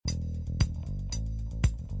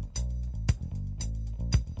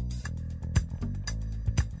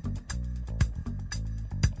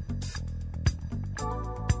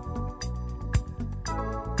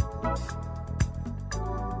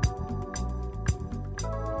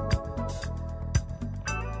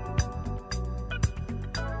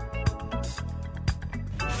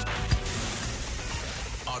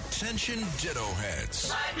Attention Ditto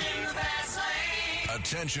Heads.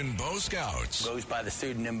 Attention Bo Scouts. Goes by the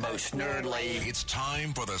pseudonym Bo Snerdley. It's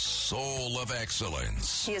time for the Soul of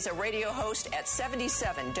Excellence. He is a radio host at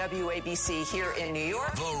 77 WABC here in New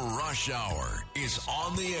York. The Rush Hour is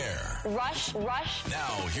on the air. Rush.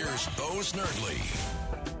 Now here's Bo Snerdley.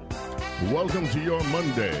 Welcome to your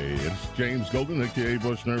Monday. It's James Golden, a.k.a.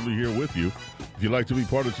 Bo Snerdley, here with you. If you'd like to be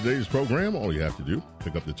part of today's program, all you have to do,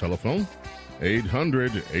 pick up the telephone,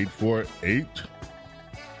 800-848-WABC,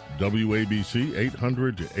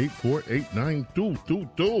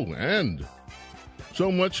 800-848-9222. And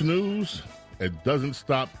so much news, it doesn't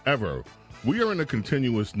stop ever. We are in a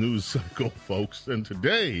continuous news cycle, folks, and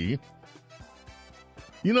today,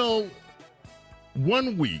 1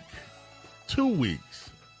 week, 2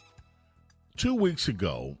 weeks, 2 weeks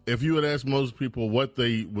ago, if you had asked most people whether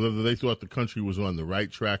they thought the country was on the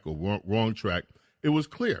right track or wrong track, it was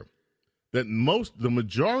clear that the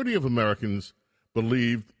majority of Americans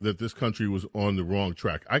believed that this country was on the wrong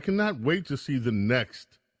track. I cannot wait to see the next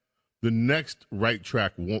right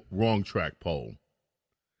track, wrong track poll.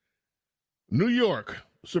 New York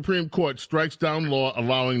Supreme Court strikes down law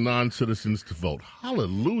allowing non-citizens to vote.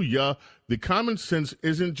 Hallelujah. The common sense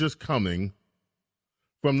isn't just coming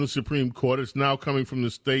from the Supreme Court. It's now coming from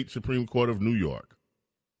the state Supreme Court of New York.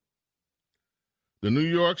 The New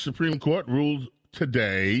York Supreme Court ruled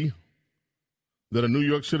today that a New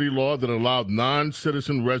York City law that allowed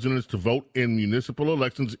non-citizen residents to vote in municipal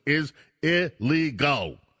elections is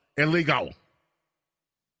illegal. Illegal.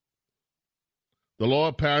 The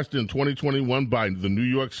law passed in 2021 by the New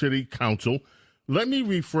York City Council. Let me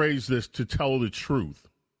rephrase this to tell the truth.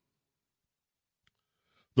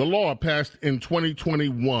 The law passed in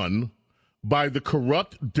 2021 by the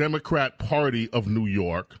corrupt Democrat Party of New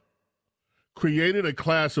York created a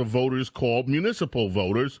class of voters called municipal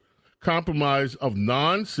voters, comprised of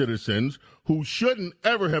non-citizens who shouldn't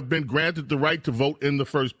ever have been granted the right to vote in the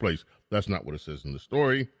first place. That's not what it says in the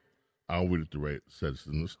story. I'll read it the way it says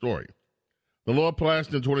in the story. The law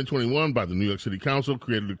passed in 2021 by the New York City Council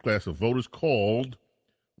created a class of voters called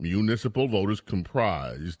municipal voters,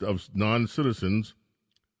 comprised of non-citizens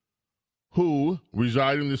who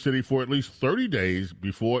reside in the city for at least 30 days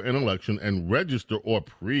before an election and register or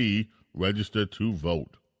pre-register to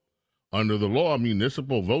vote. Under the law,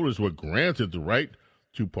 municipal voters were granted the right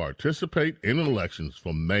to participate in elections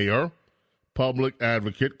for mayor, public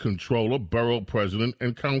advocate, controller, borough president,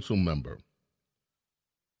 and council member.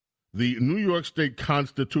 The New York State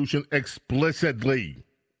Constitution explicitly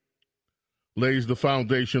lays the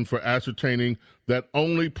foundation for ascertaining that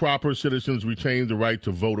only proper citizens retain the right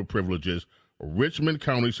to voter privileges. Richmond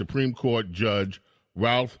County Supreme Court Judge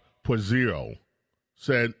Ralph Pozzillo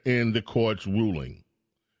said in the court's ruling.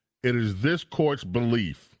 It is this court's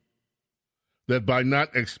belief that by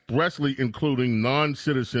not expressly including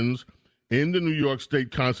non-citizens in the New York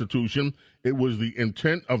State Constitution, it was the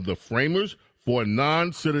intent of the framers for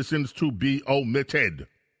non-citizens to be omitted.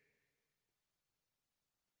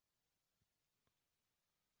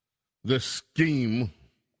 The scheme,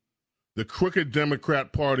 the crooked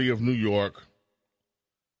Democrat Party of New York,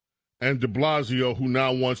 and de Blasio, who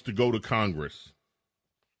now wants to go to Congress.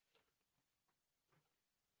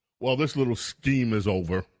 Well, this little scheme is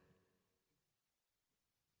over.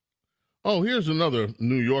 Oh, here's another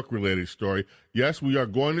New York-related story. Yes, we are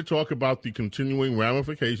going to talk about the continuing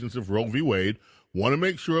ramifications of Roe v. Wade. Want to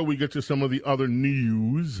make sure we get to some of the other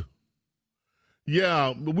news.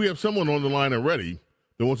 Yeah, we have someone on the line already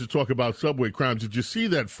that wants to talk about subway crimes. Did you see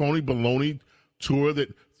that phony baloney tour,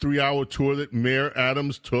 that 3-hour tour that Mayor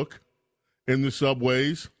Adams took in the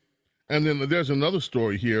subways? And then there's another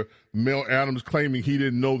story here, Mayor Adams claiming he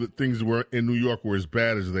didn't know that things were in New York were as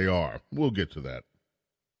bad as they are. We'll get to that.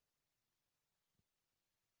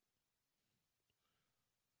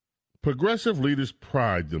 Progressive leaders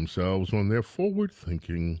pride themselves on their forward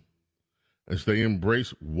thinking as they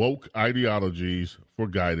embrace woke ideologies for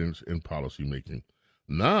guidance in policymaking.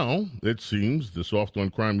 Now, it seems the soft on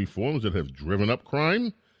crime reforms that have driven up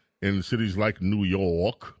crime in cities like New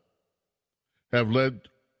York have led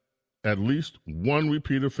at least one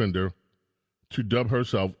repeat offender to dub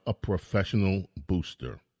herself a professional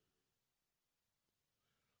booster.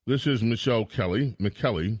 This is Michelle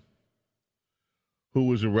McKelly, who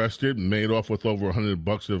was arrested and made off with over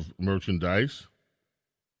 $100 of merchandise,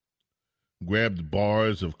 grabbed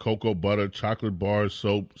bars of cocoa butter, chocolate bars,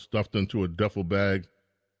 soap, stuffed into a duffel bag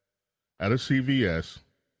at a CVS.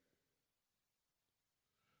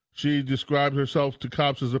 She described herself to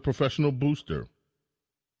cops as a professional booster.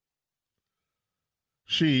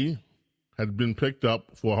 She had been picked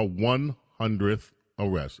up for her 100th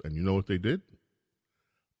arrest. And you know what they did?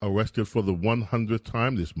 arrested for the 100th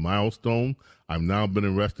time, this milestone. I've now been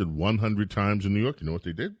arrested 100 times in New York. You know what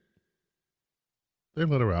they did? They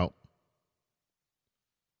let her out.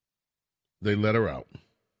 They let her out.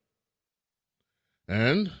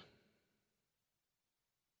 And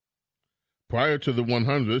prior to the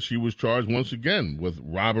 100th, she was charged once again with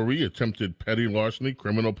robbery, attempted petty larceny,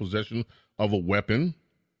 criminal possession of a weapon.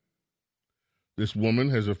 This woman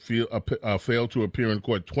has failed to appear in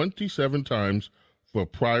court 27 times for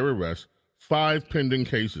prior arrests, 5 pending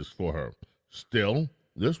cases for her. Still,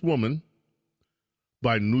 this woman,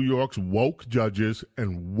 by New York's woke judges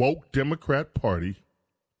and woke Democrat Party,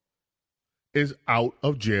 is out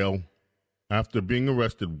of jail. After being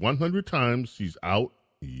arrested 100 times, she's out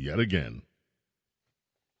yet again.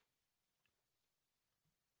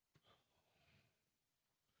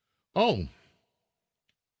 Oh,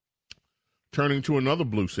 turning to another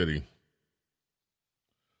blue city.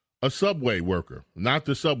 A subway worker, not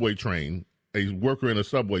the subway train, a worker in a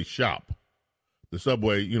subway shop. The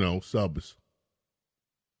subway, subs.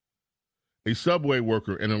 A subway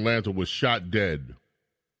worker in Atlanta was shot dead.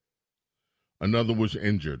 Another was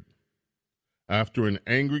injured after an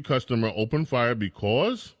angry customer opened fire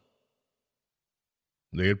because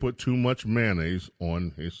they had put too much mayonnaise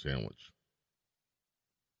on his sandwich.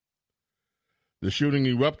 The shooting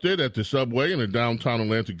erupted at the subway in a downtown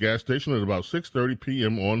Atlanta gas station at about 6:30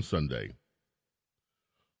 p.m. on Sunday.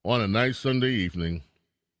 On a nice Sunday evening,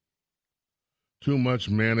 too much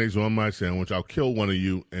mayonnaise on my sandwich. I'll kill one of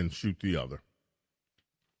you and shoot the other.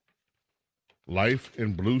 Life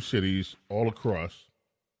in blue cities all across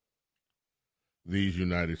these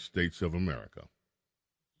United States of America.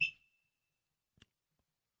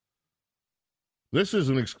 This is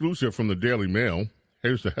an exclusive from the Daily Mail.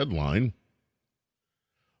 Here's the headline.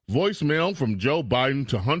 Voicemail from Joe Biden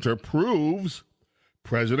to Hunter proves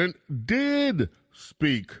President did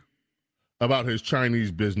speak about his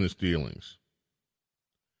Chinese business dealings.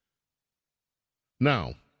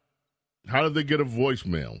 Now, how did they get a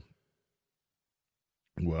voicemail?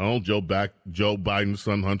 Well, Joe Biden's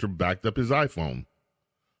son Hunter backed up his iPhone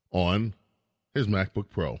on his MacBook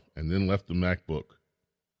Pro and then left the MacBook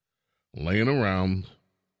laying around,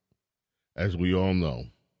 as we all know.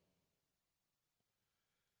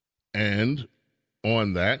 And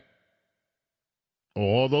on that,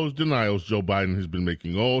 all those denials Joe Biden has been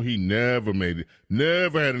making, he never made it,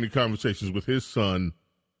 never had any conversations with his son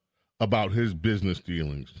about his business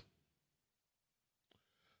dealings.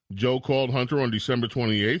 Joe called Hunter on December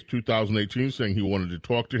 28th, 2018, saying he wanted to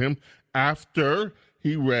talk to him after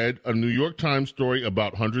he read a New York Times story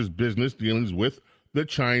about Hunter's business dealings with the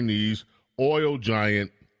Chinese oil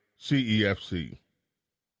giant CEFC.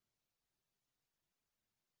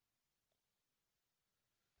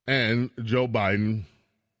 And Joe Biden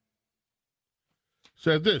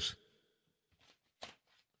said this.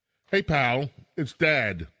 Hey, pal, it's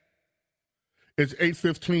Dad. It's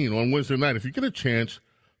 8:15 on Wednesday night. If you get a chance,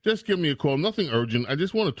 just give me a call. Nothing urgent. I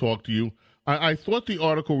just want to talk to you. I thought the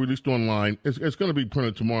article released online, it's going to be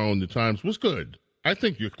printed tomorrow in the Times, was good. I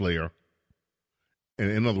think you're clear. And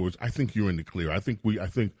in other words, I think you're in the clear. I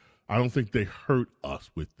don't think they hurt us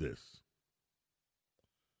with this.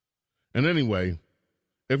 And anyway,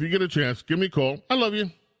 if you get a chance, give me a call. I love you.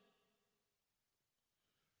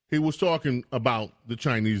 He was talking about the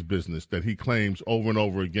Chinese business that he claims over and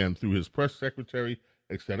over again through his press secretary,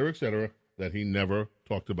 et cetera, that he never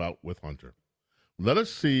talked about with Hunter. Let us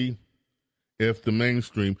see if the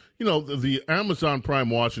mainstream, the Amazon Prime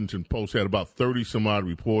Washington Post had about 30 some odd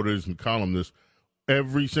reporters and columnists.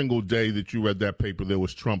 Every single day that you read that paper, there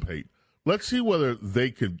was Trump hate. Let's see whether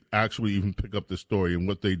they could actually even pick up the story and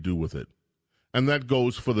what they do with it. And that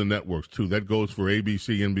goes for the networks, too. That goes for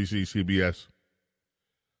ABC, NBC, CBS.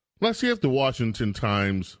 Let's see if the Washington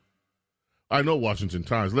Times, I know Washington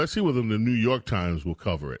Times, let's see whether the New York Times will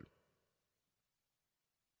cover it.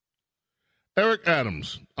 Eric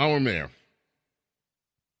Adams, our mayor,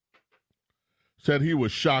 said he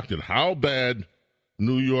was shocked at how bad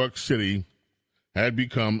New York City had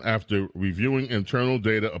become after reviewing internal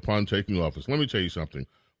data upon taking office. Let me tell you something.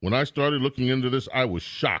 When I started looking into this, I was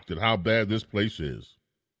shocked at how bad this place is.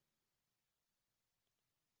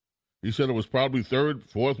 He said it was probably 3rd,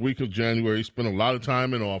 4th week of January. He spent a lot of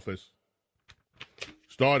time in office.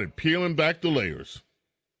 Started peeling back the layers.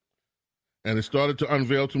 And it started to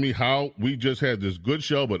unveil to me how we just had this good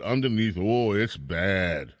show, but underneath, it's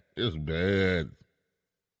bad. It's bad.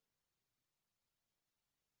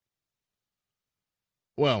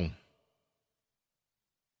 Well,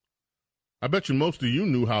 I bet you most of you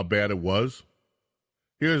knew how bad it was.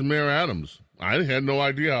 Here's Mayor Adams. I had no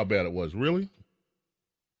idea how bad it was. Really?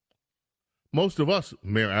 Most of us,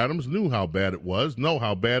 Mayor Adams, knew how bad it was, know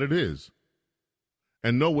how bad it is,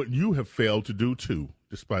 and know what you have failed to do, too,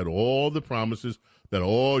 despite all the promises that,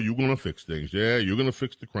 you're going to fix things. Yeah, you're going to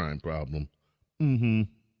fix the crime problem. Mm-hmm.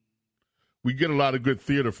 We get a lot of good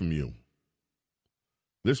theater from you.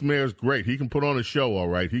 This mayor's great. He can put on a show, all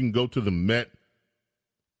right. He can go to the Met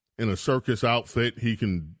in a circus outfit. He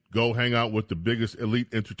can go hang out with the biggest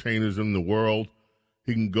elite entertainers in the world.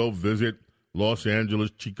 He can go visit Los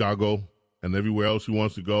Angeles, Chicago, and everywhere else he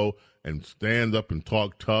wants to go and stand up and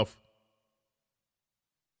talk tough.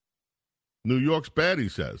 New York's bad, he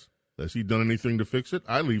says. Has he done anything to fix it?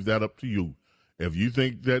 I leave that up to you. If you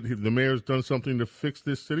think that the mayor's done something to fix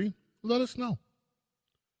this city, let us know.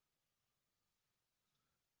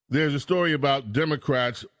 There's a story about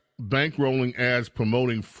Democrats bankrolling ads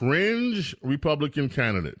promoting fringe Republican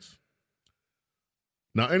candidates.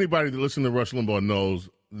 Now, anybody that listens to Rush Limbaugh knows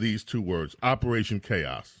these two words, Operation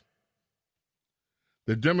Chaos.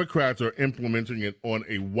 The Democrats are implementing it on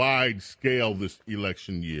a wide scale this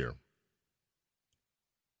election year.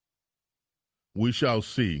 We shall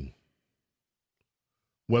see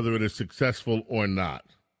whether it is successful or not.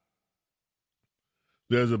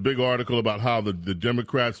 There's a big article about how the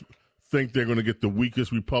Democrats think they're going to get the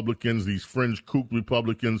weakest Republicans, these fringe kook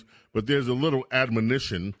Republicans, but there's a little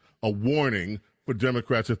admonition, a warning for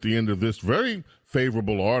Democrats at the end of this very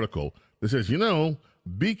favorable article that says,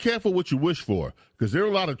 be careful what you wish for, because there are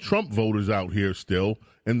a lot of Trump voters out here still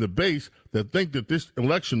in the base that think that this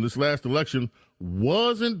last election,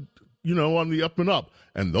 wasn't, on the up and up.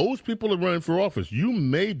 And those people are running for office.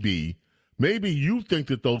 Maybe you think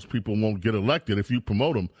that those people won't get elected if you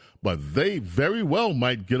promote them, but they very well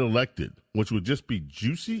might get elected, which would just be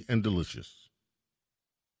juicy and delicious.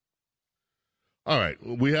 All right,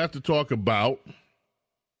 we have to talk about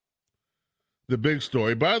the big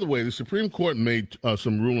story. By the way, the Supreme Court made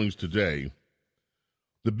some rulings today.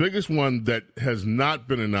 The biggest one that has not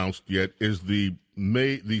been announced yet is the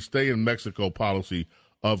stay in Mexico policy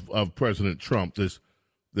of President Trump.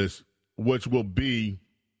 This which will be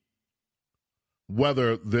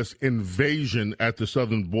whether this invasion at the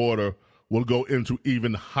southern border will go into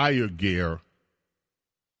even higher gear,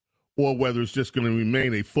 or whether it's just going to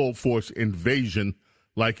remain a full-force invasion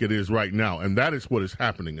like it is right now. And that is what is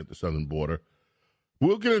happening at the southern border.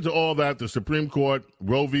 We'll get into all that, the Supreme Court,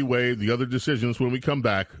 Roe v. Wade, the other decisions when we come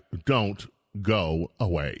back. Don't go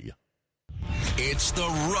away. It's the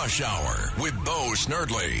Rush Hour with Bo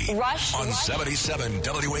Snerdley. Rush on 77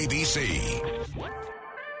 WABC.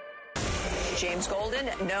 James Golden,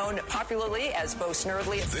 known popularly as Bo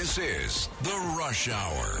Snerdley. This is the Rush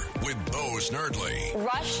Hour with Bo Snerdley.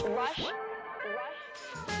 Rush.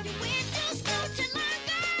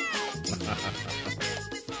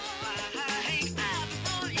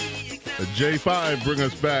 The J5 bring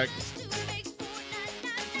us back.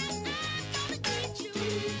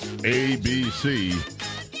 ABC.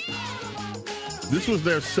 This was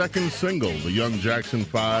their second single, the Young Jackson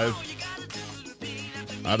 5,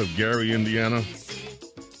 out of Gary, Indiana.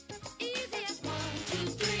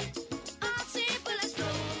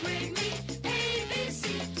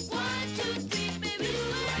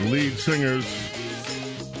 Lead singers,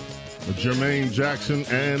 Jermaine Jackson,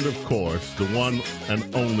 and, of course, the one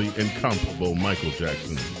and only incomparable Michael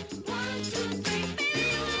Jackson.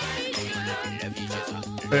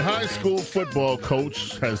 A high school football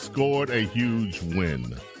coach has scored a huge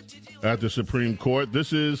win at the Supreme Court.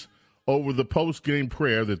 This is over the post-game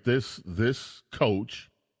prayer that this coach,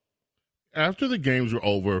 after the games were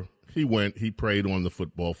over, he prayed on the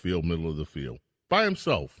football field, middle of the field, by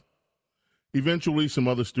himself. Eventually, some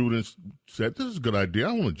other students said, this is a good idea.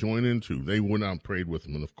 I want to join in, too. They went out and prayed with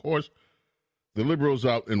him. And, of course, the liberals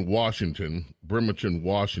out in Washington, Bremerton,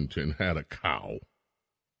 Washington, had a cow.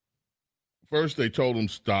 First, they told him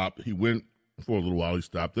stop. He went for a little while. He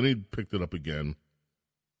stopped. Then he picked it up again.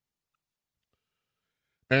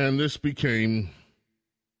 And this became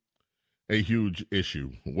a huge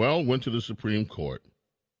issue. Well, went to the Supreme Court.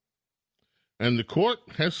 And the court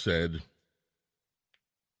has said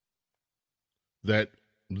that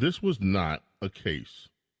this was not a case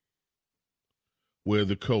where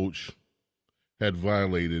the coach had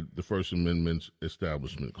violated the First Amendment's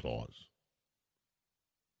Establishment Clause.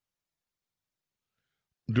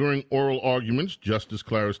 During oral arguments, Justice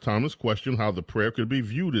Clarence Thomas questioned how the prayer could be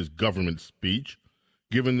viewed as government speech,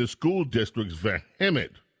 given the school district's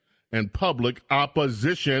vehement and public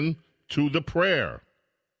opposition to the prayer.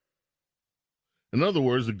 In other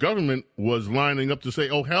words, the government was lining up to say,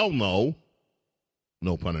 oh, hell no,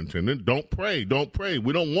 no pun intended, don't pray.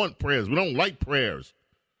 We don't want prayers. We don't like prayers.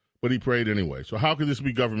 But he prayed anyway. So how could this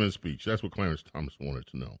be government speech? That's what Clarence Thomas wanted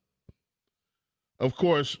to know. Of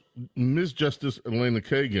course, Ms. Justice Elena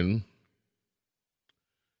Kagan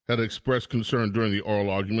had expressed concern during the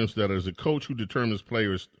oral arguments that as a coach who determines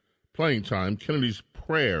players' playing time, Kennedy's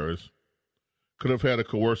prayers could have had a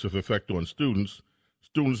coercive effect on students.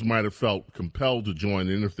 Students might have felt compelled to join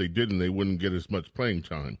in. If they didn't, they wouldn't get as much playing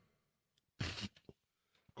time.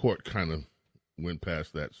 Court kind of went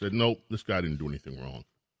past that, said, nope, this guy didn't do anything wrong.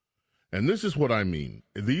 And this is what I mean.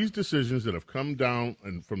 These decisions that have come down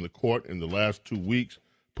from the court in the last 2 weeks,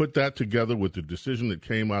 put that together with the decision that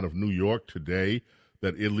came out of New York today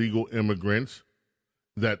that illegal immigrants,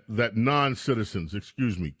 that non-citizens,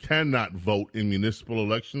 cannot vote in municipal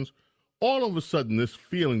elections. All of a sudden, this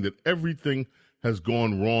feeling that everything has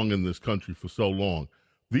gone wrong in this country for so long.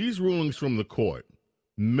 These rulings from the court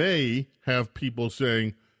may have people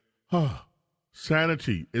saying,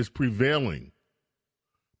 sanity is prevailing.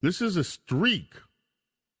 This is a streak.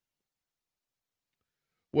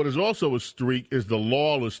 What is also a streak is the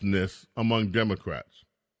lawlessness among Democrats.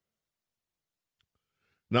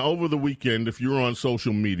 Now, over the weekend, if you're on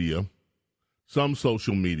social media, some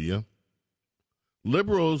social media,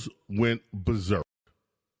 liberals went berserk.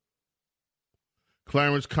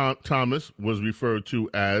 Clarence Thomas was referred to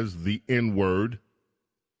as the N-word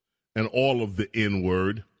and all of the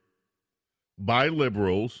N-word by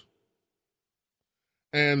liberals.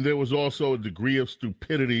 And there was also a degree of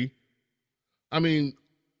stupidity. I mean,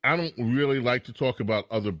 I don't really like to talk about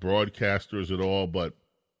other broadcasters at all, but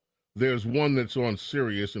there's one that's on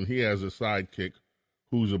Sirius, and he has a sidekick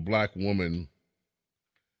who's a black woman.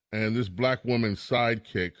 And this black woman's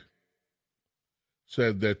sidekick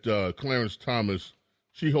said that Clarence Thomas,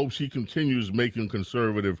 she hopes he continues making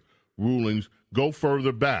conservative rulings, go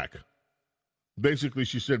further back. Basically,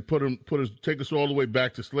 she said, take us all the way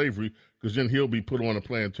back to slavery, because then he'll be put on a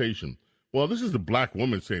plantation. Well, this is the black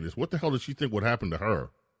woman saying this. What the hell did she think would happen to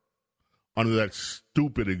her under that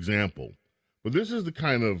stupid example? But this is the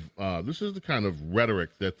kind of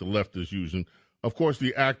rhetoric that the left is using. Of course,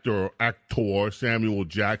 the actor Samuel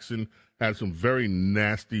Jackson had some very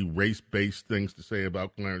nasty race-based things to say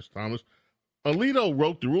about Clarence Thomas. Alito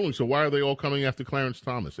wrote the ruling, so why are they all coming after Clarence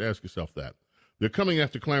Thomas? Ask yourself that. They're coming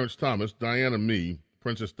after Clarence Thomas. Diana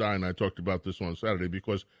Princess Di and I talked about this on Saturday,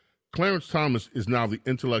 because Clarence Thomas is now the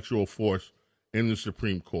intellectual force in the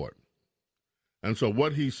Supreme Court. And so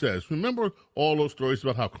what he says, remember all those stories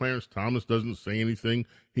about how Clarence Thomas doesn't say anything?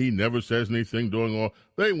 He never says anything during all.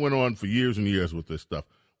 They went on for years and years with this stuff.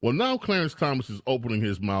 Well, now Clarence Thomas is opening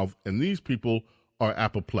his mouth, and these people are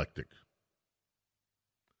apoplectic.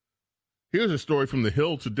 Here's a story from The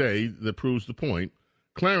Hill today that proves the point.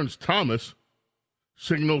 Clarence Thomas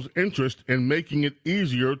signals interest in making it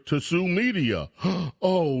easier to sue media.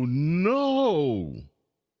 Oh, no.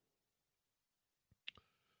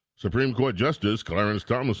 Supreme Court Justice Clarence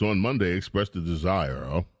Thomas on Monday expressed a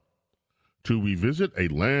desire to revisit a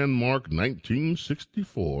landmark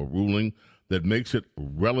 1964 ruling that makes it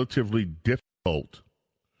relatively difficult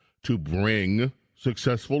to bring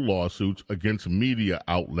successful lawsuits against media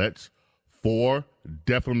outlets for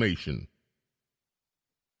defamation.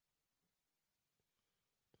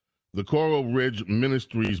 The Coral Ridge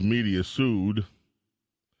Ministries media sued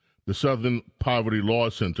the Southern Poverty Law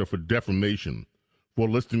Center for defamation for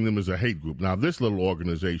listing them as a hate group. Now, this little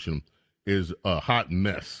organization is a hot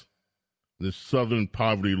mess, this Southern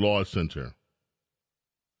Poverty Law Center.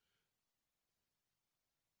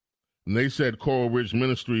 And they said, Coral Ridge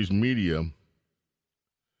Ministries Media,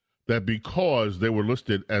 that because they were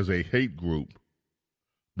listed as a hate group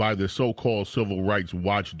by the so-called civil rights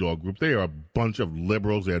watchdog group, they are a bunch of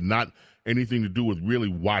liberals. They have not anything to do with really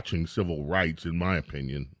watching civil rights, in my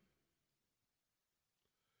opinion.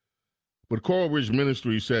 But Coral Ridge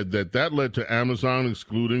Ministries said that led to Amazon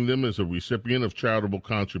excluding them as a recipient of charitable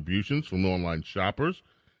contributions from online shoppers,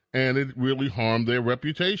 and it really harmed their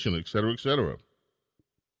reputation, et cetera, et cetera.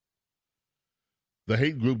 The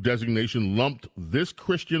hate group designation lumped this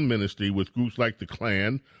Christian ministry with groups like the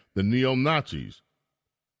Klan, the neo-Nazis.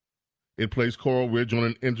 It placed Coral Ridge on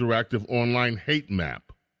an interactive online hate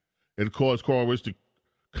map. It caused Coral Ridge to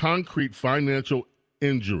concrete financial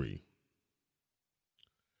injury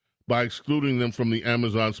by excluding them from the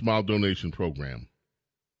Amazon Smile Donation Program.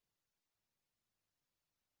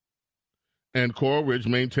 And Coral Ridge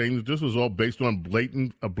maintained that this was all based on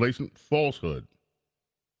a blatant falsehood.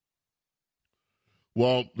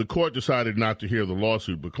 Well, the court decided not to hear the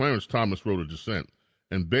lawsuit, but Clarence Thomas wrote a dissent.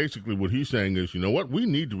 And basically what he's saying is, you know what, we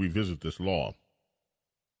need to revisit this law.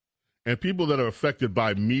 And people that are affected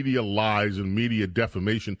by media lies and media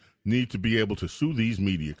defamation need to be able to sue these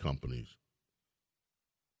media companies.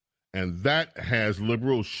 And that has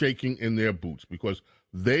liberals shaking in their boots, because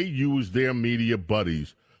They use their media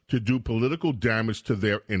buddies to do political damage to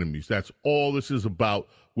their enemies. That's all this is about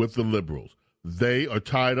with the liberals. They are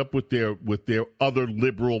tied up with their other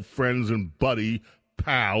liberal friends and buddy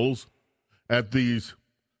pals at these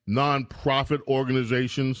nonprofit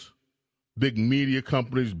organizations, big media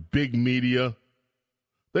companies, big media.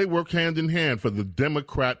 They work hand in hand for the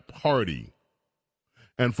Democrat Party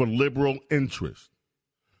and for liberal interests.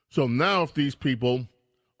 So now if these people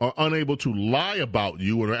are unable to lie about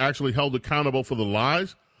you and are actually held accountable for the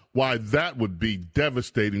lies, why, that would be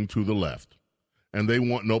devastating to the left. And they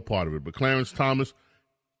want no part of it. But Clarence Thomas,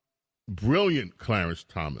 brilliant Clarence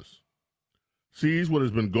Thomas, sees what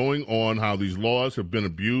has been going on, how these laws have been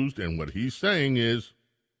abused, and what he's saying is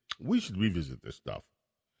we should revisit this stuff.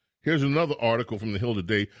 Here's another article from the Hill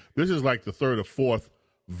today. This is like the third or fourth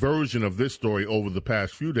version of this story over the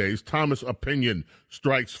past few days. Thomas' opinion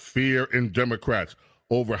strikes fear in Democrats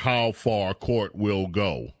over how far court will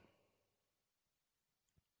go.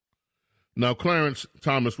 Now, Clarence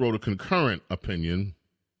Thomas wrote a concurrent opinion,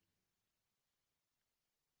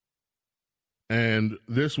 and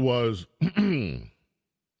this was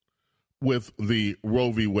with the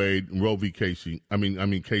Roe v.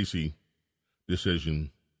 Casey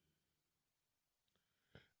decision.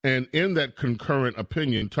 And in that concurrent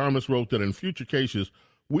opinion, Thomas wrote that in future cases,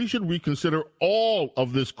 we should reconsider all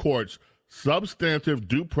of this court's substantive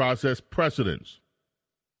due process precedents.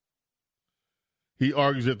 He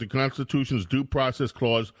argues that the Constitution's due process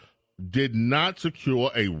clause did not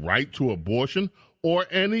secure a right to abortion or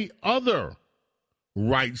any other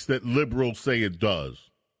rights that liberals say it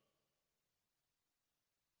does.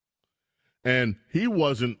 And he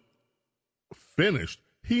wasn't finished.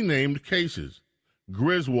 He named cases.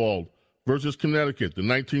 Griswold versus Connecticut, the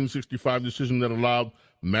 1965 decision that allowed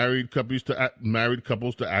married couples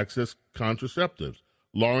to access contraceptives.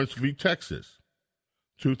 Lawrence v. Texas,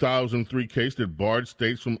 2003 case that barred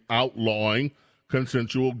states from outlawing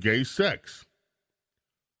consensual gay sex.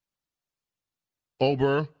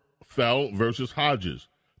 Oberfell versus Hodges,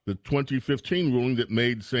 the 2015 ruling that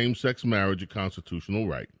made same-sex marriage a constitutional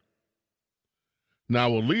right.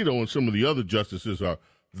 Now, Alito and some of the other justices are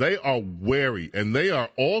wary, and they are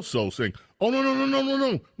also saying, oh, no,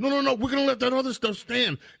 we're going to let that other stuff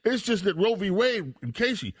stand. It's just that Roe v. Wade and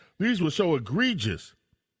Casey, these were so egregious.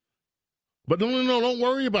 But no, don't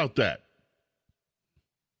worry about that.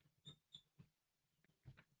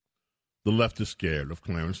 The left is scared of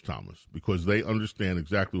Clarence Thomas because they understand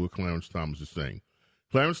exactly what Clarence Thomas is saying.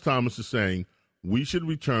 Clarence Thomas is saying we should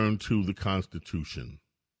return to the Constitution.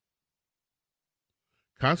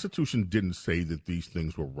 Constitution didn't say that these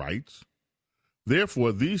things were rights.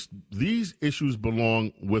 Therefore, these issues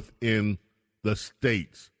belong within the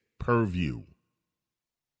state's purview.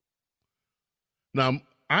 Now,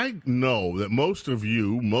 I know that most of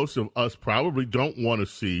us probably don't want to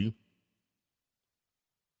see,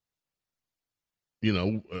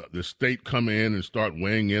 the state come in and start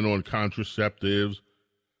weighing in on contraceptives.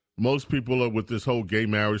 Most people are with this whole gay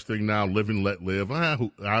marriage thing now, live and let live. I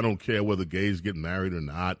don't care whether gays get married or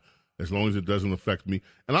not, as long as it doesn't affect me.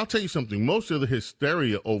 And I'll tell you something, most of the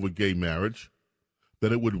hysteria over gay marriage,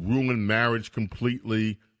 that it would ruin marriage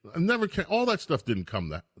completely, all that stuff didn't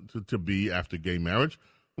come to be after gay marriage.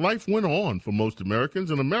 Life went on for most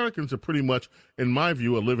Americans, and Americans are pretty much, in my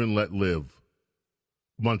view, a live and let live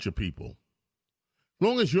bunch of people. As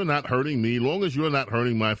long as you're not hurting me, as long as you're not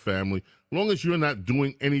hurting my family, as long as you're not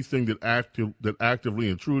doing anything that actively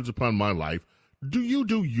intrudes upon my life, do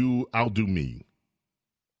you, I'll do me.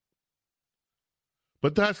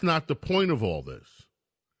 But that's not the point of all this.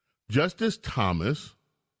 Justice Thomas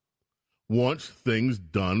wants things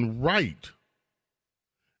done right.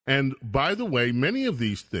 And by the way, many of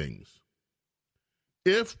these things,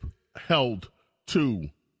 if held to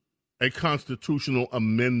a constitutional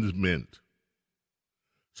amendment,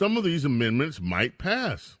 some of these amendments might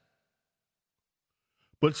pass.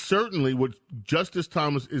 But certainly what Justice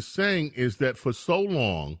Thomas is saying is that for so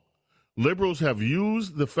long, liberals have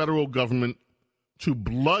used the federal government to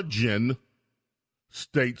bludgeon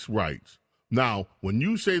states' rights. Now, when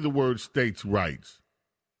you say the word states' rights,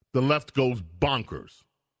 the left goes bonkers.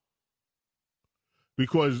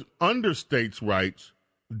 Because under states' rights,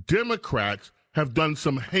 Democrats have done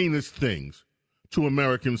some heinous things to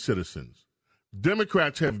American citizens.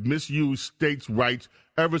 Democrats have misused states' rights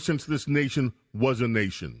ever since this nation was a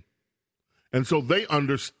nation. And so they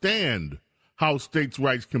understand how states'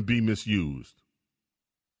 rights can be misused.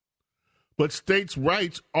 But states'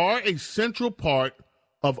 rights are a central part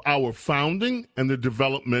of our founding and the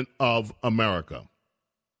development of America.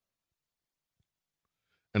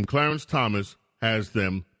 And Clarence Thomas has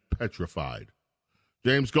them petrified.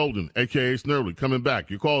 James Golden, a.k.a. Snerdley, coming back.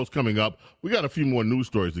 Your call is coming up. We got a few more news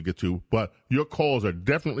stories to get to, but your calls are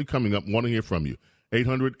definitely coming up. Want to hear from you.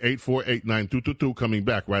 800-848-9222 coming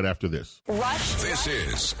back right after this. Rush. This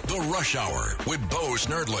is The Rush Hour with Bo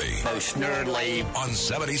Snerdley. Bo Snerdley. On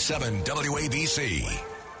 77 WABC.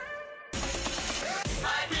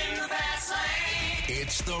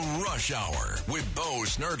 It's The Rush Hour with Bo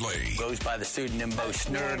Snerdley. Goes by the pseudonym Bo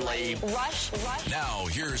Snerdley. Rush. Now,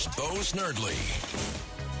 here's Bo Snerdley.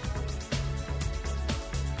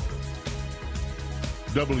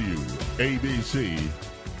 WABC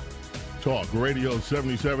Talk Radio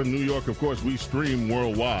 77 New York. Of course, we stream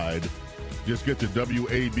worldwide. Just get the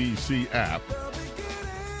WABC app.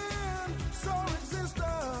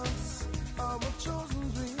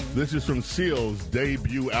 This is from Seal's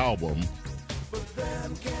debut album. But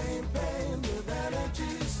then came pain with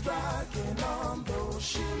energy striking on, though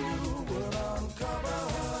she knew would uncover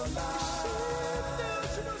her life.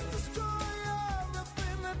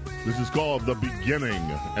 This is called The Beginning,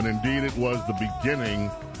 and indeed it was the beginning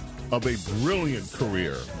of a brilliant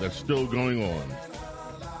career that's still going on.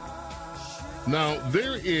 Now,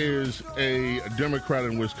 there is a Democrat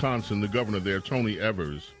in Wisconsin, the governor there, Tony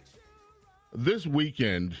Evers. This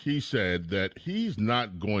weekend, he said that he's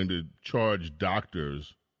not going to charge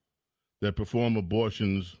doctors that perform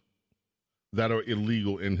abortions that are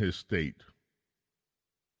illegal in his state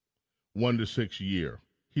 1 to 6 years.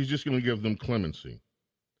 He's just going to give them clemency.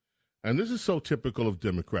 And this is so typical of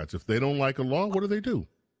Democrats. If they don't like a law, what do?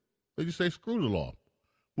 They just say, screw the law.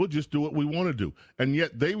 We'll just do what we want to do. And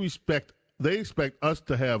yet they expect us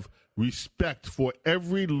to have respect for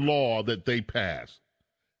every law that they pass.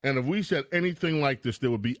 And if we said anything like this, there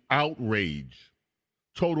would be outrage,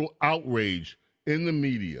 total outrage in the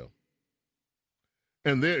media.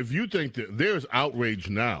 And if you think that there's outrage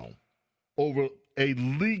now over a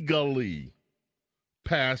legally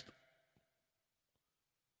passed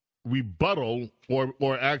rebuttal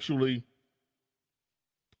or actually,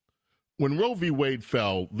 when Roe v. Wade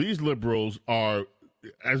fell, these liberals are,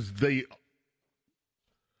 as they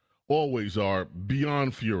always are,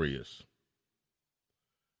 beyond furious.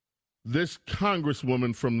 This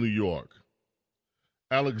congresswoman from New York,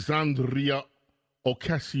 Alexandria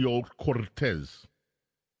Ocasio-Cortez,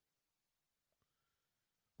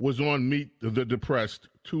 was on Meet the Depressed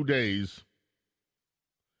 2 days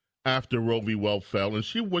after Roe v. Wade fell, and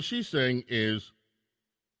what she's saying is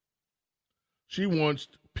she wants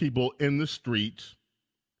people in the streets,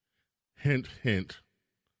 hint, hint,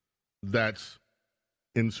 that's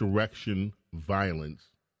insurrection, violence.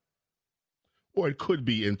 Or it could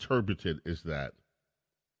be interpreted as that.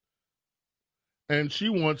 And she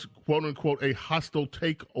wants, quote unquote, a hostile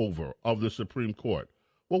takeover of the Supreme Court.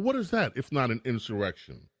 Well, what is that if not an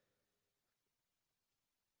insurrection?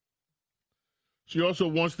 She also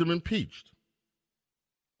wants them impeached.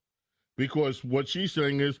 Because what she's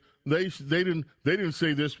saying is they didn't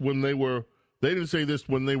say this when they were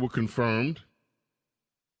confirmed.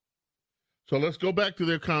 So let's go back to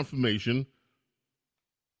their confirmation.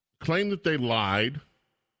 Claim that they lied,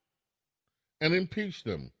 and impeach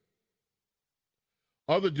them.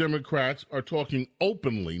 Other Democrats are talking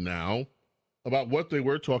openly now about what they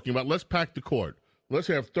were talking about. Let's pack the court. Let's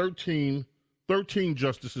have 13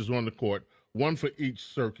 justices on the court, one for each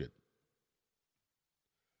circuit.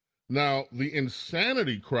 Now, the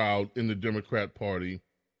insanity crowd in the Democrat Party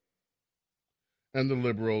and the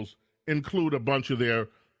liberals include a bunch of their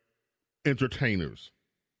entertainers.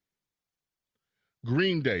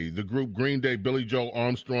 Green Day, the group Green Day, Billy Joe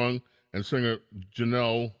Armstrong and singer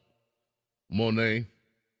Janelle Monáe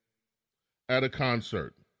at a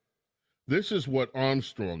concert. This is what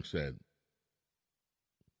Armstrong said.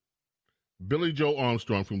 Billy Joe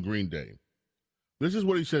Armstrong from Green Day. This is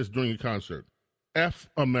what he says during a concert. F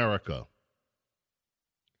America.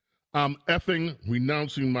 I'm effing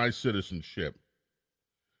renouncing my citizenship.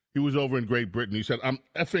 He was over in Great Britain. He said, I'm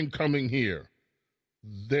effing coming here.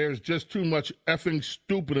 There's just too much effing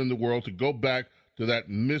stupid in the world to go back to that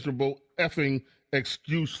miserable effing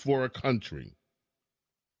excuse for a country.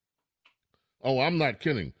 Oh, I'm not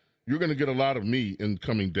kidding. You're going to get a lot of me in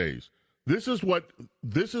coming days. This is what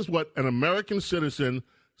an American citizen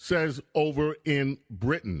says over in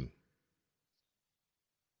Britain.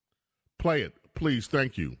 Play it, please.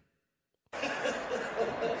 Thank you.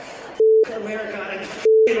 America,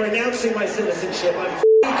 I'm renouncing my citizenship. I'm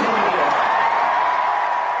coming here.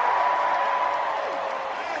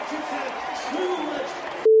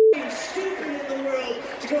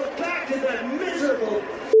 Go back to that miserable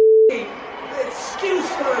excuse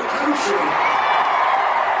for a country.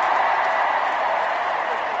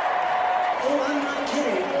 Oh, I'm not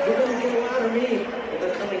kidding. You're going to get a lot of me in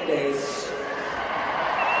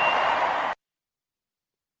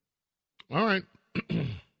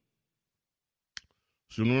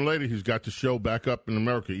Sooner or later, he's got the show back up in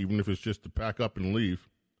America, even if it's just to pack up and leave.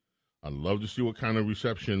 I'd love to see what kind of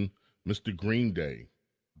reception Mr. Green Day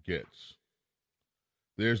gets.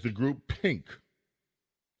 There's the group Pink.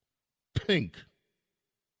 Pink.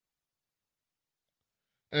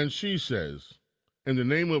 And she says, in the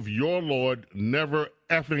name of your Lord, never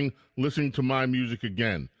effing listen to my music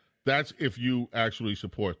again. That's if you actually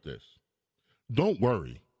support this. Don't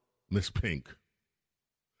worry, Miss Pink.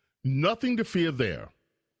 Nothing to fear there.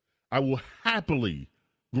 I will happily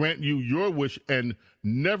grant you your wish and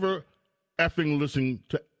never effing listen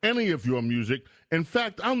to any of your music. In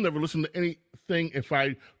fact, I'll never listen to anything if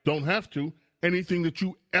I don't have to, anything that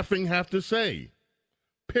you effing have to say.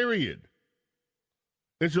 Period.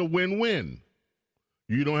 It's a win-win.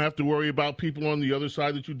 You don't have to worry about people on the other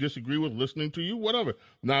side that you disagree with listening to you, whatever.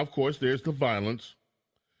 Now, of course, there's the violence.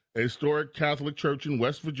 A historic Catholic church in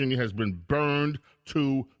West Virginia has been burned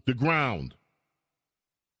to the ground.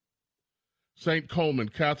 St. Coleman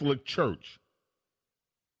Catholic Church.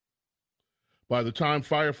 By the time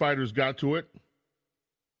firefighters got to it,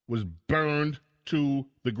 was burned to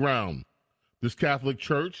the ground. This Catholic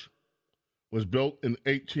church was built in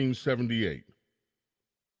 1878.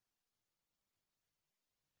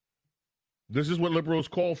 This is what liberals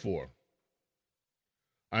call for.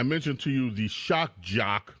 I mentioned to you the shock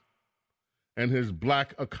jock and his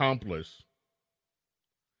black accomplice.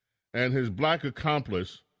 And his black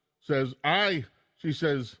accomplice says, I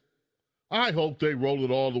hope they roll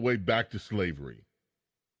it all the way back to slavery.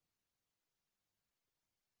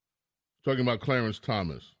 Talking about Clarence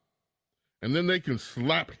Thomas. And then they can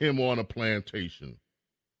slap him on a plantation.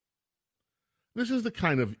 This is the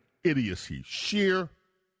kind of idiocy, sheer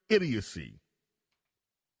idiocy,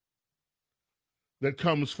 that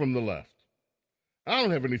comes from the left. I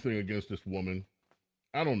don't have anything against this woman.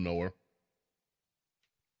 I don't know her.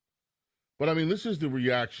 But, I mean, this is the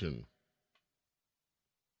reaction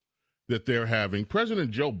that they're having.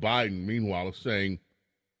 President Joe Biden, meanwhile, is saying,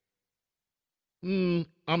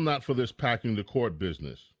 I'm not for this packing the court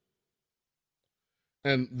business.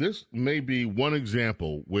 And this may be one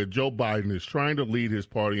example where Joe Biden is trying to lead his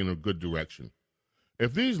party in a good direction.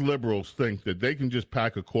 If these liberals think that they can just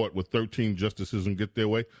pack a court with 13 justices and get their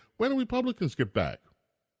way, when do Republicans get back?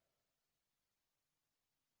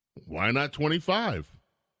 Why not 25?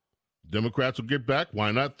 Democrats will get back. Why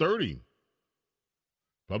not 30?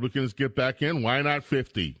 Republicans get back in. Why not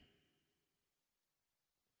 50?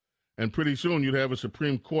 And pretty soon you'd have a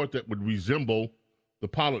Supreme Court that would resemble the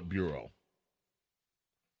Politburo.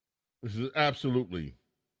 This is absolutely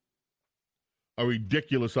a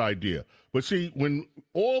ridiculous idea. But see, when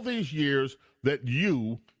all these years that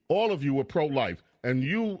all of you were pro-life, and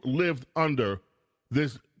you lived under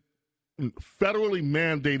this federally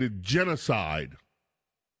mandated genocide,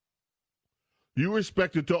 you were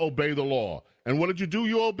expected to obey the law. And what did you do?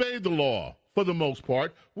 You obeyed the law, for the most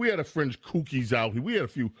part. We had a fringe kookies out here. We had a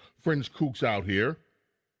few fringe kooks out here.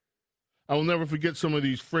 I will never forget some of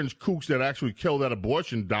these fringe kooks that actually killed that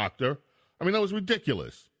abortion doctor. I mean, that was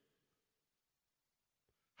ridiculous.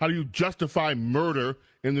 How do you justify murder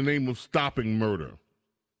in the name of stopping murder?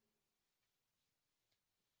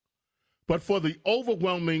 But for the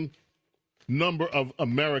overwhelming number of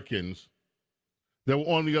Americans that were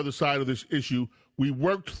on the other side of this issue, we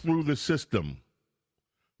worked through the system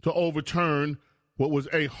to overturn what was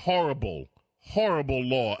a horrible, horrible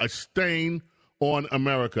law, a stain on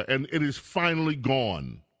America, and it is finally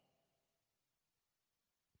gone.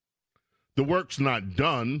 The work's not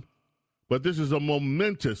done, but this is a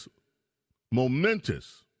momentous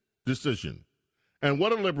decision. And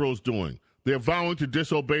what are liberals doing? They're vowing to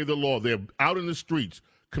disobey the law. They're out in the streets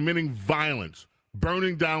committing violence,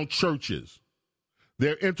 burning down churches.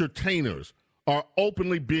 Their entertainers are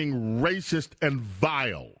openly being racist and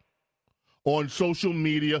vile on social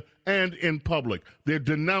media and in public. They're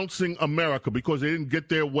denouncing America because they didn't get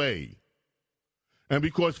their way. And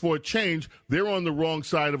because for a change, they're on the wrong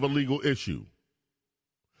side of a legal issue.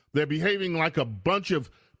 They're behaving like a bunch of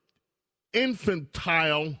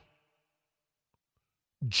infantile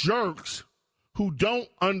jerks who don't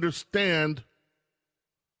understand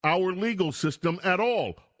our legal system at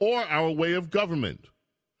all or our way of government.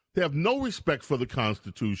 They have no respect for the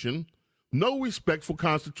Constitution, no respect for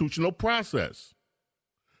constitutional process.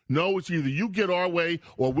 No, it's either you get our way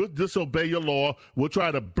or we'll disobey your law. We'll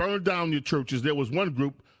try to burn down your churches. There was one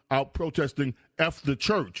group out protesting F the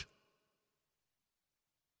church.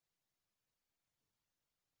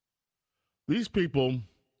 These people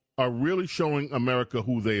are really showing America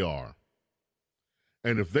who they are.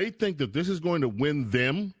 And if they think that this is going to win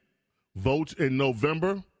them votes in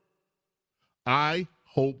November, I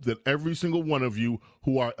hope that every single one of you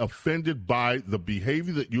who are offended by the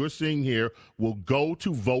behavior that you're seeing here will go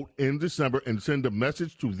to vote in December and send a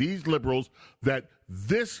message to these liberals that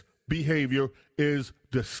this behavior is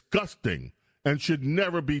disgusting and should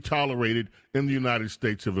never be tolerated in the United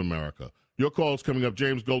States of America. Your call's coming up.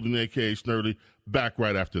 James Golden, a.k.a. Snerdly, back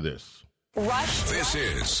right after this. Rush. This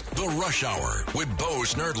is The Rush Hour with Bo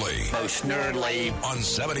Snerdly. Bo Snerdly. On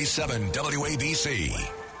 77 WABC.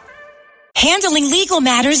 Handling legal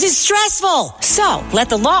matters is stressful. So, let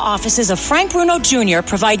the law offices of Frank Bruno Jr.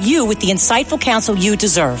 provide you with the insightful counsel you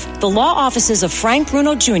deserve. The law offices of Frank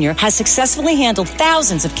Bruno Jr. has successfully handled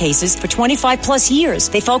thousands of cases for 25 plus years.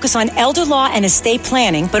 They focus on elder law and estate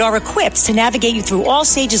planning, but are equipped to navigate you through all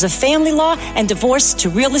stages of family law and divorce to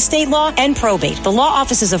real estate law and probate. The law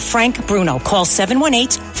offices of Frank Bruno. Call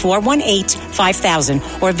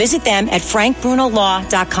 718-418-5000 or visit them at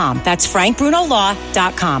frankbrunolaw.com. That's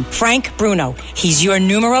frankbrunolaw.com. Frank Bruno. He's your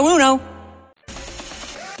numero uno.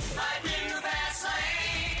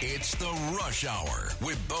 It's The Rush Hour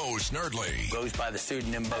with Bo Snerdly. Goes by the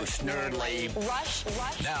pseudonym Bo Snerdly. Rush.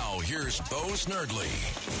 Now, here's Bo Snerdly.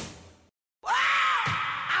 Wow,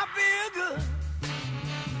 I feel good.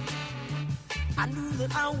 I knew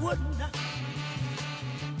that I wouldn't.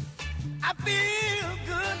 I feel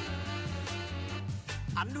good.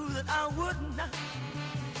 I knew that I wouldn't.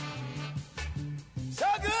 So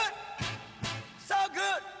good. So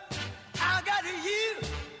good, I got you.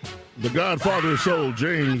 The Godfather of Soul,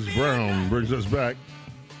 James Brown, brings us back.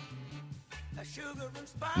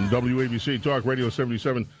 WABC Talk Radio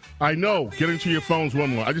 77. I know, get into your phones one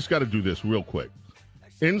more. I just got to do this real quick.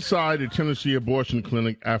 Inside a Tennessee abortion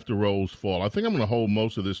clinic after Rose fall. I think I'm going to hold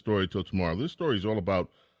most of this story till tomorrow. This story is all about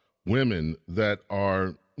women that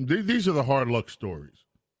are, these are the hard luck stories.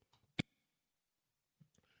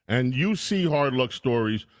 And you see hard luck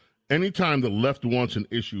stories. Anytime the left wants an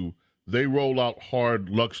issue, they roll out hard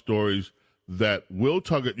luck stories that will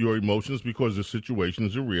tug at your emotions because the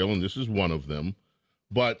situations are real, and this is one of them.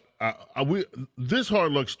 But this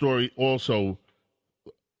hard luck story also,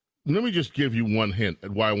 let me just give you one hint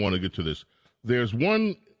at why I want to get to this. There's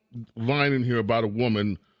one line in here about a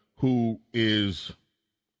woman who is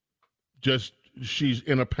just, she's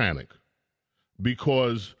in a panic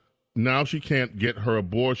because now she can't get her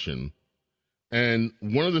abortion. And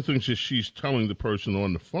one of the things that she's telling the person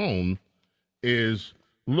on the phone is,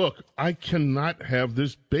 look, I cannot have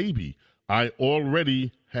this baby. I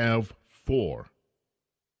already have 4.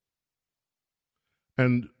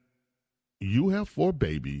 And you have 4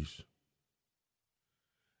 babies,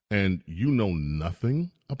 and you know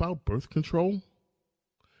nothing about birth control,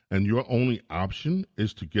 and your only option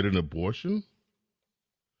is to get an abortion?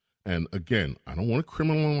 And again, I don't want to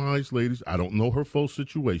criminalize ladies. I don't know her full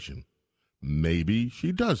situation. Maybe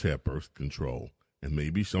she does have birth control, and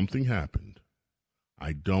maybe something happened.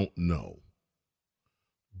 I don't know.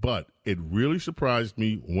 But it really surprised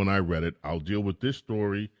me when I read it. I'll deal with this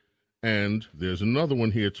story, and there's another one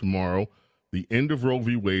here tomorrow. The end of Roe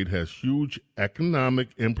v. Wade has huge economic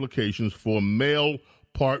implications for male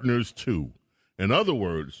partners, too. In other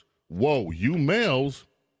words, whoa, you males,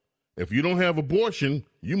 if you don't have abortion,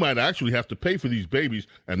 you might actually have to pay for these babies,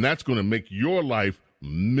 and that's going to make your life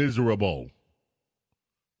miserable.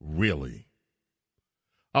 Really?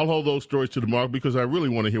 I'll hold those stories to tomorrow because I really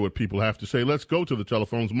want to hear what people have to say. Let's go to the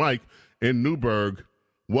telephones. Mike in Newburgh.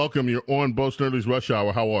 Welcome. You're on Bo Snerdly's Rush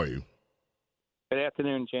Hour. How are you? Good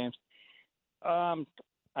afternoon, James. I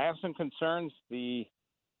have some concerns. The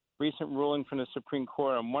recent ruling from the Supreme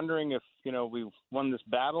Court, I'm wondering if, we've won this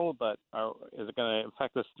battle, but is it going to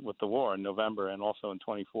affect us with the war in November and also in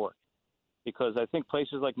 24? Because I think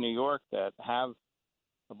places like New York that have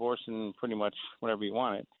abortion pretty much whenever you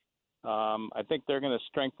want it, I think they're going to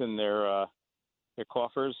strengthen their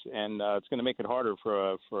coffers, and it's going to make it harder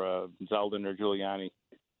for Zeldin or Giuliani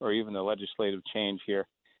or even the legislative change here.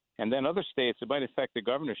 And then other states, it might affect the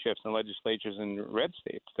governorships and legislatures in red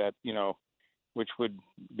states that, which would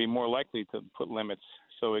be more likely to put limits.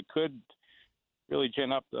 So it could really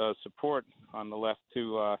gin up support on the left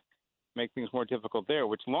to make things more difficult there,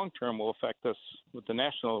 which long-term will affect us with the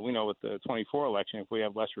national, with the 24 election, if we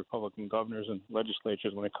have less Republican governors and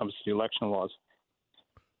legislatures when it comes to the election laws.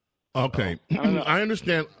 Okay. I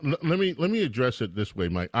understand. Let me address it this way,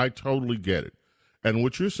 Mike. I totally get it. And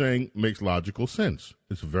what you're saying makes logical sense.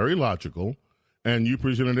 It's very logical, and you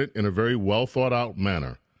presented it in a very well-thought-out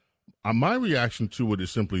manner. My reaction to it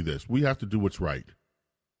is simply this. We have to do what's right.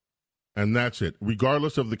 And that's it,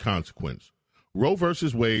 regardless of the consequence. Roe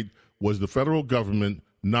versus Wade was the federal government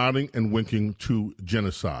nodding and winking to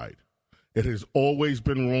genocide. It has always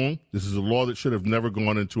been wrong. This is a law that should have never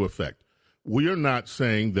gone into effect. We are not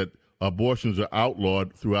saying that abortions are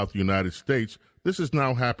outlawed throughout the United States. This is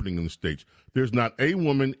now happening in the states. There's not a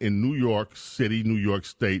woman in New York City, New York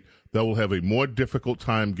State, that will have a more difficult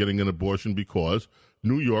time getting an abortion because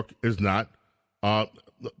New York is not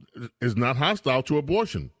hostile to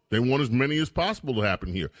abortion. They want as many as possible to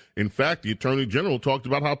happen here. In fact, the Attorney General talked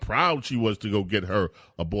about how proud she was to go get her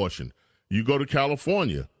abortion. You go to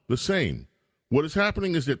California, the same. What is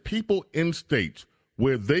happening is that people in states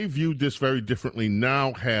where they view this very differently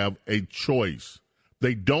now have a choice.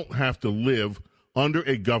 They don't have to live under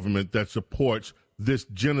a government that supports this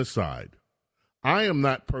genocide. I am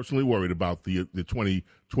not personally worried about the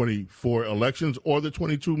 2024 elections or the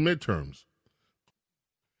 22 midterms.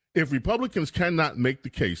 If Republicans cannot make the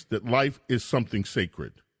case that life is something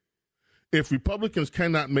sacred, if Republicans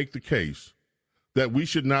cannot make the case that we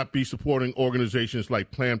should not be supporting organizations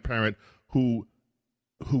like Planned Parenthood who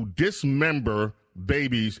dismember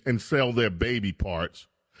babies and sell their baby parts,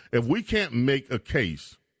 if we can't make a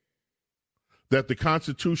case that the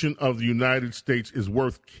Constitution of the United States is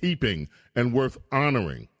worth keeping and worth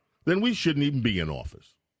honoring, then we shouldn't even be in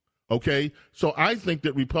office. Okay? So I think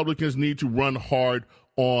that Republicans need to run hard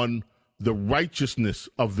on the righteousness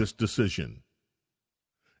of this decision.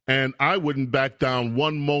 And I wouldn't back down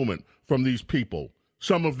one moment from these people,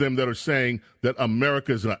 some of them that are saying that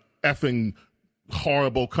America is an effing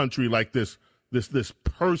horrible country like this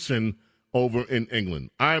person over in England.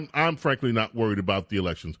 I'm frankly not worried about the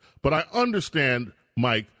elections, but I understand,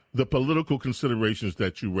 Mike, the political considerations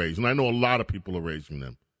that you raise, and I know a lot of people are raising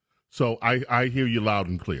them. So I hear you loud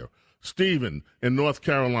and clear. Stephen in North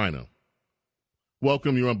Carolina,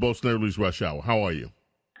 welcome. You're on Bo Snerdley's Rush Hour. How are you?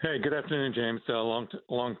 Hey, good afternoon, James.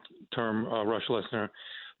 Long-term Rush listener.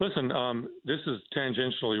 Listen, this is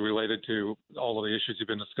tangentially related to all of the issues you've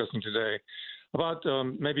been discussing today. About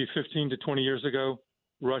maybe 15 to 20 years ago,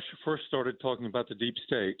 Rush first started talking about the deep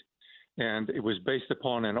state, and it was based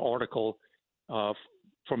upon an article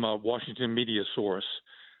from a Washington media source.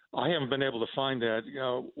 I haven't been able to find that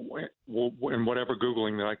in whatever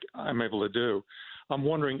Googling that I'm able to do. I'm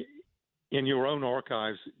wondering, in your own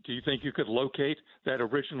archives, do you think you could locate that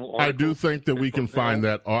original article? I do think that we can find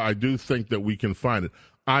that. I do think that we can find it.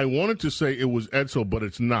 I wanted to say it was Edsel, but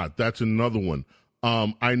it's not. That's another one.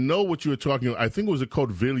 I know what you were talking about. I think it was a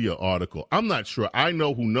Codevilla article. I'm not sure. I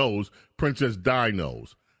know who knows. Princess Di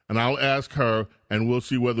knows. And I'll ask her, and we'll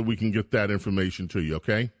see whether we can get that information to you,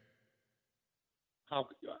 okay? How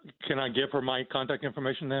can I give her my contact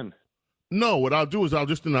information then? No, what I'll do is I'll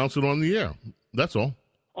just announce it on the air. That's all.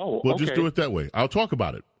 Oh, We'll okay. just do it that way. I'll talk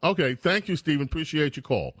about it. Okay, thank you, Stephen. Appreciate your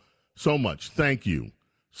call so much. Thank you.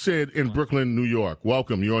 Sid in Brooklyn, New York.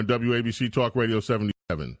 Welcome. You're on WABC Talk Radio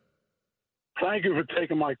 77. Thank you for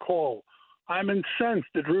taking my call. I'm incensed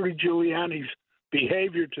at Rudy Giuliani's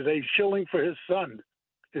behavior today, shilling for his son.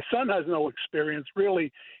 His son has no experience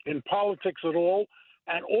really in politics at all,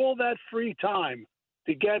 and all that free time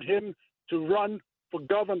to get him to run for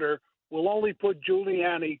governor will only put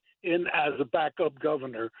Giuliani in as a backup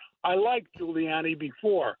governor. I liked Giuliani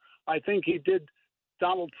before. I think he did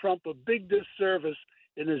Donald Trump a big disservice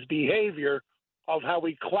in his behavior of how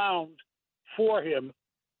he clowned for him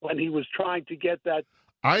when he was trying to get that.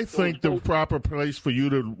 I think the proper place for you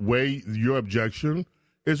to weigh your objection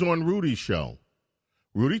is on Rudy's show.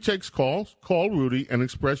 Rudy takes calls. Call Rudy and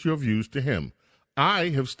express your views to him. I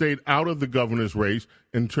have stayed out of the governor's race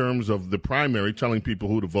in terms of the primary, telling people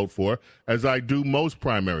who to vote for, as I do most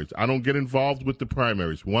primaries. I don't get involved with the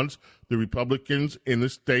primaries. Once the Republicans in the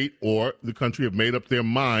state or the country have made up their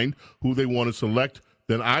mind who they want to select,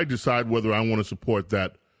 then I decide whether I want to support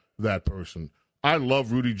that person. I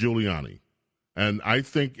love Rudy Giuliani. And I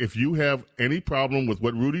think if you have any problem with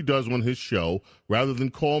what Rudy does on his show, rather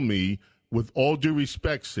than call me, with all due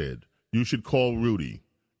respect, Sid, you should call Rudy.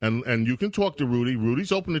 And you can talk to Rudy.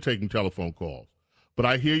 Rudy's open to taking telephone calls. But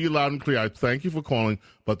I hear you loud and clear. I thank you for calling.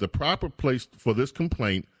 But the proper place for this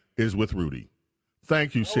complaint is with Rudy.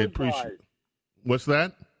 Thank you, Sid. Appreciate it. What's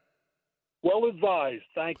that? Well advised.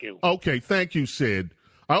 Thank you. Okay, thank you, Sid.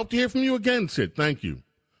 I hope to hear from you again, Sid. Thank you.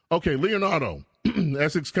 Okay, Leonardo,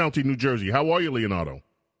 Essex County, New Jersey. How are you, Leonardo?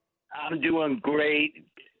 I'm doing great.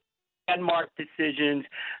 Landmark decisions.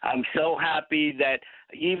 I'm so happy that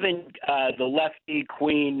even the lefty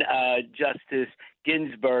Queen Justice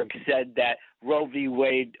Ginsburg said that Roe v.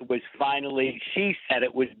 Wade was finally, she said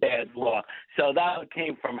it was bad law. So that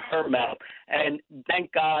came from her mouth. And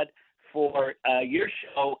thank God for your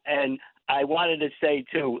show. And I wanted to say,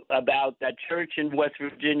 too, about that church in West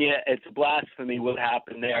Virginia. It's blasphemy what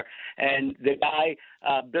happened there. And the guy,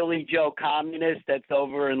 Billy Joe Communist, that's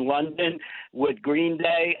over in London with Green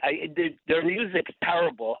Day, their music's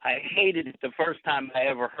terrible. I hated it the first time I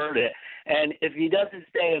ever heard it. And if he doesn't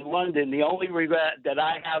stay in London, the only regret that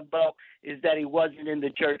I have, Bo, is that he wasn't in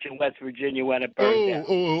the church in West Virginia when it burned down.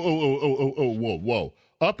 Whoa.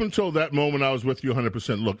 Up until that moment, I was with you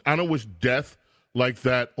 100%. Look, I don't wish death like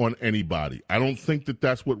that on anybody. I don't think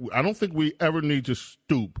I don't think we ever need to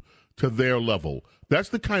stoop to their level. That's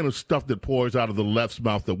the kind of stuff that pours out of the left's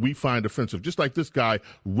mouth that we find offensive, just like this guy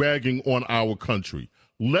ragging on our country.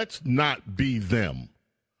 Let's not be them.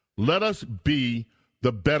 Let us be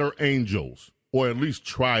the better angels, or at least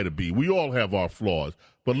try to be. We all have our flaws,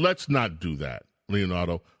 but let's not do that,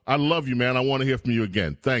 Leonardo. I love you, man. I want to hear from you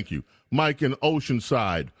again. Thank you. Mike in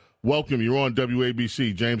Oceanside, welcome. You're on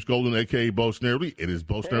WABC. James Golden, a.k.a. Bo Snerdley. It is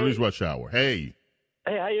Bo Snerdley's Rush Hour. Hey.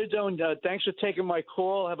 Hey, how you doing? Thanks for taking my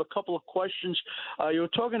call. I have a couple of questions. You were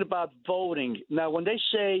talking about voting. Now, when they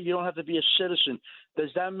say you don't have to be a citizen, does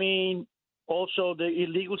that mean also the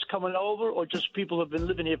illegals coming over, or just people who have been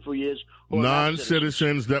living here for years?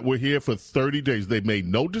 Non-citizens that were here for 30 days. They made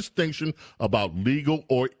no distinction about legal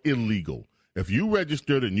or illegal. If you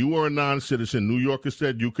registered and you were a non-citizen, New Yorkers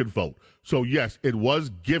said you could vote. So, yes, it was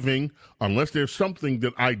giving, unless there's something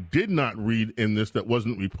that I did not read in this that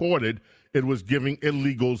wasn't reported, it was giving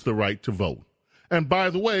illegals the right to vote. And by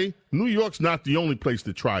the way, New York's not the only place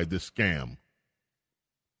that tried this scam.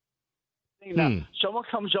 Now, someone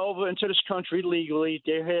comes over into this country legally.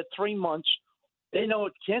 They're here 3 months. They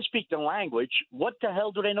can't speak the language. What the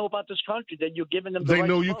hell do they know about this country that you're giving them? They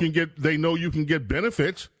know you can get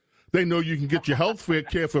benefits. They know you can get your health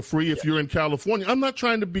care for free if you're in California. I'm not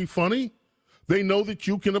trying to be funny. They know that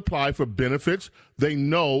you can apply for benefits. They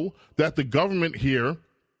know that the government here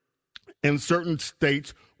in certain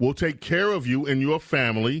states will take care of you and your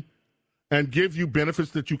family and give you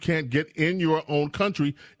benefits that you can't get in your own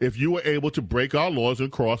country if you were able to break our laws and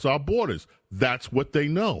cross our borders. That's what they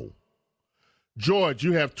know. George,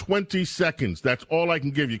 you have 20 seconds. That's all I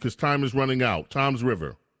can give you because time is running out. Tom's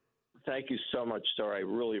River. Thank you so much, sir. I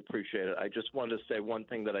really appreciate it. I just wanted to say one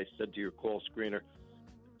thing that I said to your call screener.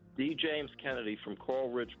 D. James Kennedy from Coral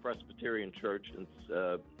Ridge Presbyterian Church in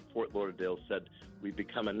Fort Lauderdale said, "We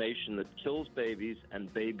become a nation that kills babies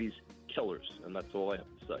and babies killers." And that's all I have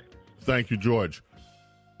to say. Thank you, George.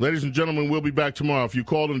 Ladies and gentlemen, we'll be back tomorrow. If you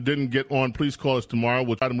called and didn't get on, please call us tomorrow.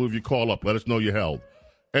 We'll try to move your call up. Let us know you held.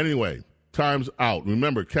 Anyway, time's out.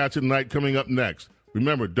 Remember, Cats at Night coming up next.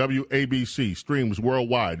 Remember, WABC streams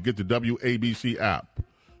worldwide. Get the WABC app.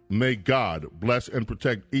 May God bless and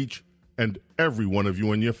protect each and every one of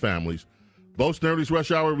you and your families. Bo Snerdley's Rush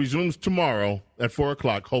Hour resumes tomorrow at 4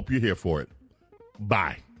 o'clock. Hope you're here for it.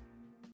 Bye.